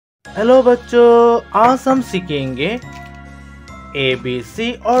Hello बच्चों, आज हम सीखेंगे ABC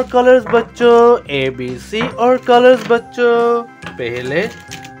और कलर्स बच्चों। ABC और कलर्स बच्चों। पहले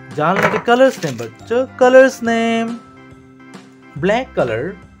जान लेते कलर्स नेम बच्चों। Colours name: black colour,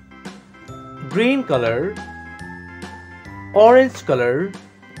 green colour, orange colour,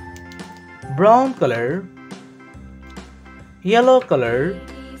 brown colour, yellow colour,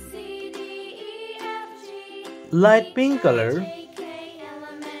 light pink colour,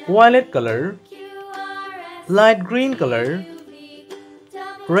 violet color, light green color,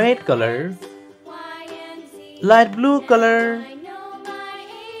 red color, light blue color,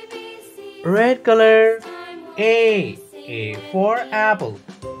 red color. A for apple.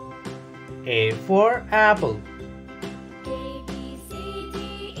 A for apple.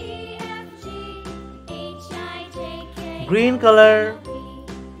 Green color.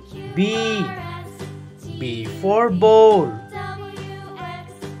 B for bowl.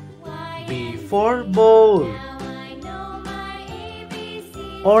 B for bowl.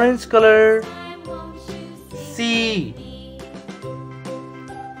 Orange color. C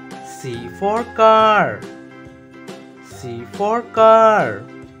for car. C for car.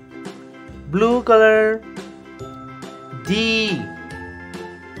 Blue color. D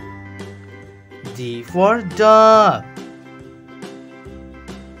for dog.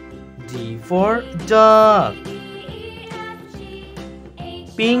 D for dog.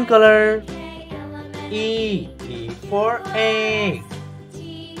 Pink color. E for egg.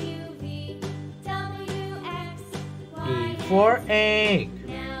 E for egg.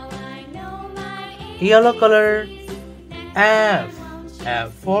 Yellow color. F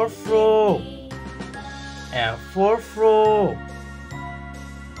for frog. F for frog.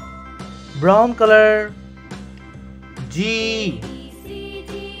 Brown color. G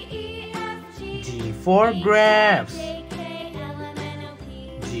for grapes.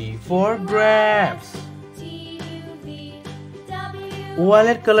 G for grapes.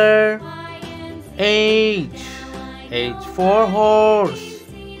 Violet color. H for horse.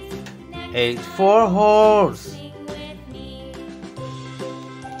 H for horse.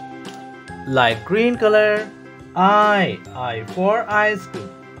 Light green color. I for ice cream.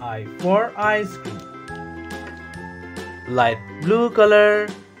 I for ice cream. Light blue color.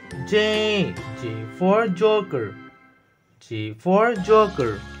 J for joker. J for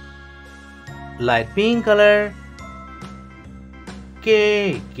joker. Light pink color. K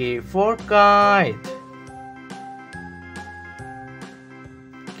for kite.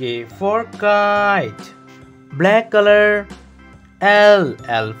 K for kite. Black color. L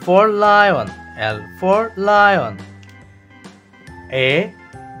for lion. L for lion. A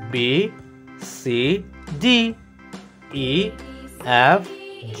B C D E F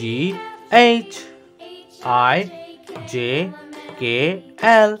G H I J K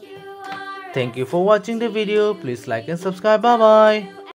L. Thank you for watching the video. Please like and subscribe. Bye bye.